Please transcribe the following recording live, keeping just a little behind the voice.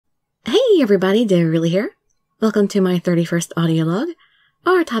Hey everybody, Dirili here. Welcome to my 31st audiolog.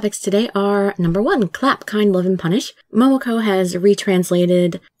 Our topics today are number 1, Klap, Kind, Love, and Punish. Momoko has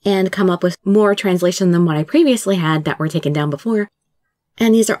retranslated and come up with more translation than what I previously had that were taken down before.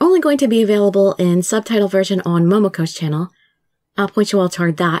 And these are only going to be available in subtitle version on Momoko's channel. I'll point you all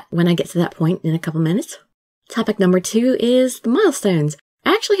toward that when I get to that point in a couple minutes. Topic number 2 is the milestones.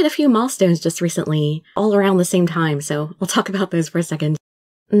 I actually hit a few milestones just recently, all around the same time, so we'll talk about those for a second.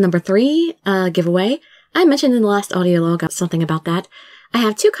 Number 3, giveaway. I mentioned in the last audiolog something about that. I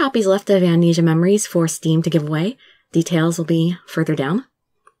have 2 copies left of Amnesia Memories for Steam to give away. Details will be further down.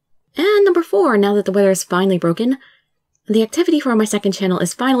 And number 4, now that the weather is finally broken, the activity for my second channel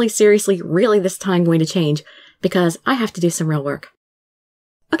is finally seriously really this time going to change, because I have to do some real work.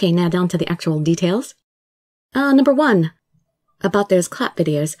 Okay, now down to the actual details. Number 1, about those Klap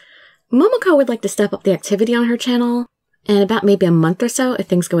videos. Momoko would like to step up the activity on her channel in about maybe a month or so if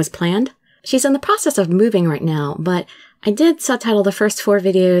things go as planned. She's in the process of moving right now, but I did subtitle the first 4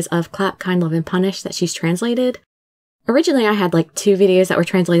 videos of Klap, Kind, Love, and Punish that she's translated. Originally I had like 2 videos that were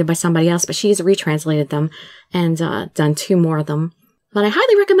translated by somebody else, but she's retranslated them and done 2 more of them. But I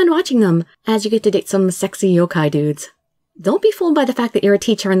highly recommend watching them, as you get to date some sexy yokai dudes. Don't be fooled by the fact that you're a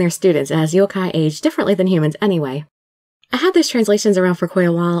teacher and their students, as yokai age differently than humans anyway. I had those translations around for quite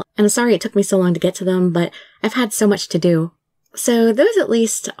a while, and I'm sorry it took me so long to get to them, but I've had so much to do. So those at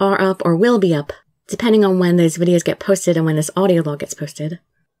least are up or will be up, depending on when those videos get posted and when this audiolog gets posted.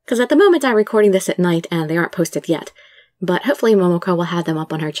 Because at the moment I'm recording this at night and they aren't posted yet, but hopefully Momoko will have them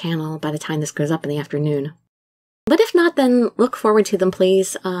up on her channel by the time this goes up in the afternoon. But if not, then look forward to them,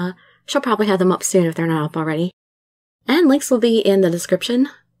 please. She'll probably have them up soon if they're not up already. And links will be in the description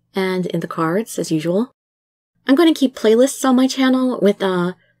and in the cards, as usual. I'm going to keep playlists on my channel with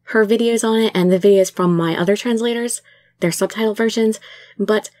her videos on it and the videos from my other translators, their subtitle versions,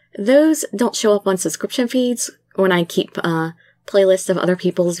 but those don't show up on subscription feeds when I keep playlists of other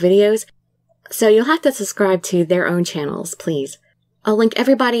people's videos, so you'll have to subscribe to their own channels, please. I'll link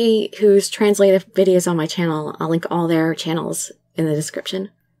everybody who's translated videos on my channel. I'll link all their channels in the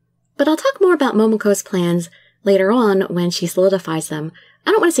description. But I'll talk more about Momoko's plans later on when she solidifies them. I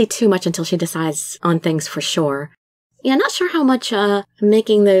don't want to say too much until she decides on things for sure. Yeah, not sure how much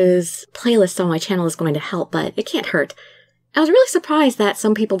making those playlists on my channel is going to help, but it can't hurt. I was really surprised that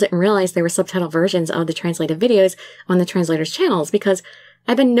some people didn't realize there were subtitle versions of the translated videos on the translators' channels, because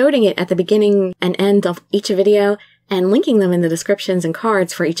I've been noting it at the beginning and end of each video and linking them in the descriptions and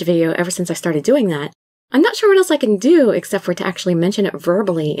cards for each video ever since I started doing that. I'm not sure what else I can do except for to actually mention it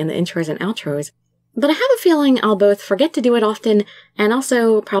verbally in the intros and outros. But I have a feeling I'll both forget to do it often and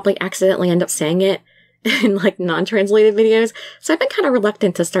also probably accidentally end up saying it in like non-translated videos, so I've been kind of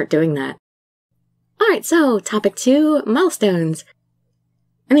reluctant to start doing that. Alright, so topic 2, milestones.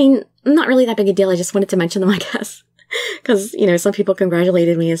 I mean, not really that big a deal, I just wanted to mention them, I guess. Because, you know, some people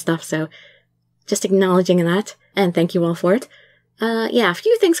congratulated me and stuff, so just acknowledging that, and thank you all for it. Yeah, a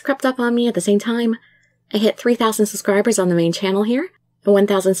few things crept up on me at the same time. I hit 3,000 subscribers on the main channel here.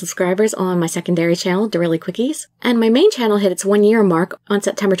 1,000 subscribers on my secondary channel, Dirili Quickies, and my main channel hit its 1-year mark on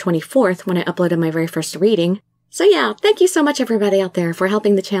September 24th when I uploaded my very first reading. So yeah, thank you so much everybody out there for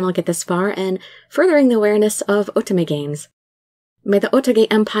helping the channel get this far and furthering the awareness of otome games. May the otoge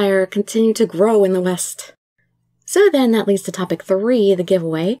empire continue to grow in the West. So then that leads to topic 3, the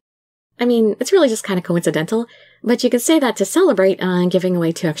giveaway. I mean, it's really just kind of coincidental, but you could say that to celebrate on giving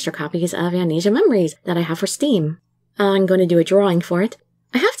away 2 extra copies of Amnesia Memories that I have for Steam. I'm going to do a drawing for it.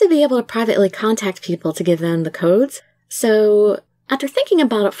 I have to be able to privately contact people to give them the codes, so after thinking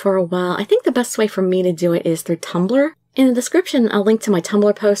about it for a while, I think the best way for me to do it is through Tumblr. In the description, I'll link to my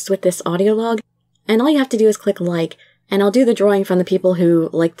Tumblr post with this audiolog, and all you have to do is click like, and I'll do the drawing from the people who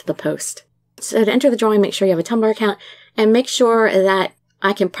liked the post. So to enter the drawing, make sure you have a Tumblr account, and make sure that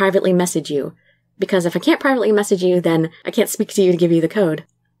I can privately message you, because if I can't privately message you, then I can't speak to you to give you the code.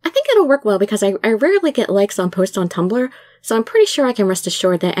 I think it'll work well because I rarely get likes on posts on Tumblr, so I'm pretty sure I can rest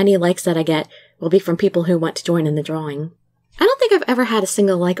assured that any likes that I get will be from people who want to join in the drawing. I don't think I've ever had a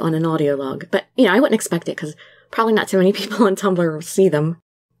single like on an audiolog, but, you know, I wouldn't expect it because probably not too many people on Tumblr see them.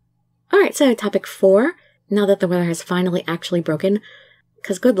 Alright, so topic 4, now that the weather has finally actually broken,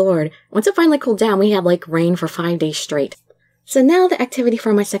 because good lord, once it finally cooled down, we had like rain for 5 days straight. So now the activity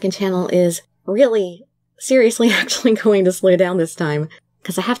for my second channel is really, seriously actually going to slow down this time,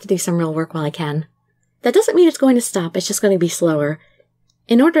 because I have to do some real work while I can. That doesn't mean it's going to stop, it's just going to be slower.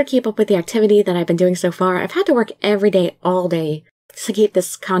 In order to keep up with the activity that I've been doing so far, I've had to work every day, all day, to keep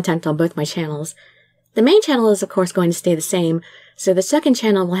this content on both my channels. The main channel is of course going to stay the same, so the second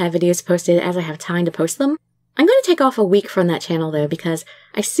channel will have videos posted as I have time to post them. I'm going to take off a week from that channel though, because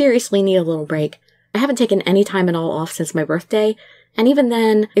I seriously need a little break. I haven't taken any time at all off since my birthday, and even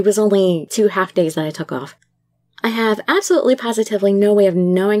then, it was only 2 half days that I took off. I have absolutely positively no way of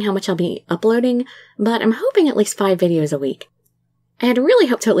knowing how much I'll be uploading, but I'm hoping at least 5 videos a week. I had really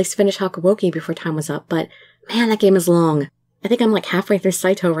hoped to at least finish Hakuwoki before time was up, but man, that game is long. I think I'm like halfway through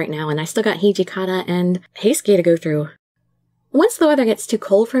Saito right now, and I still got Hijikata and Heisuke to go through. Once the weather gets too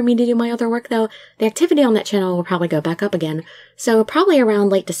cold for me to do my other work though, the activity on that channel will probably go back up again, so probably around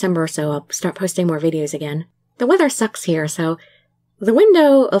late December or so I'll start posting more videos again. The weather sucks here, so the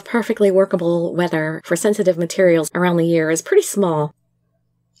window of perfectly workable weather for sensitive materials around the year is pretty small.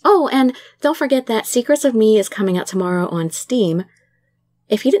 Oh, and don't forget that Secrets of Me is coming out tomorrow on Steam.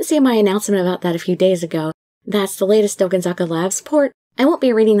 If you didn't see my announcement about that a few days ago, that's the latest Dogonzaka Labs port. I won't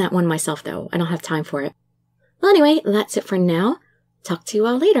be reading that one myself though, I don't have time for it. Well, anyway, that's it for now. Talk to you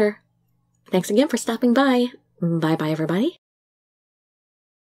all later. Thanks again for stopping by. Bye-bye, everybody.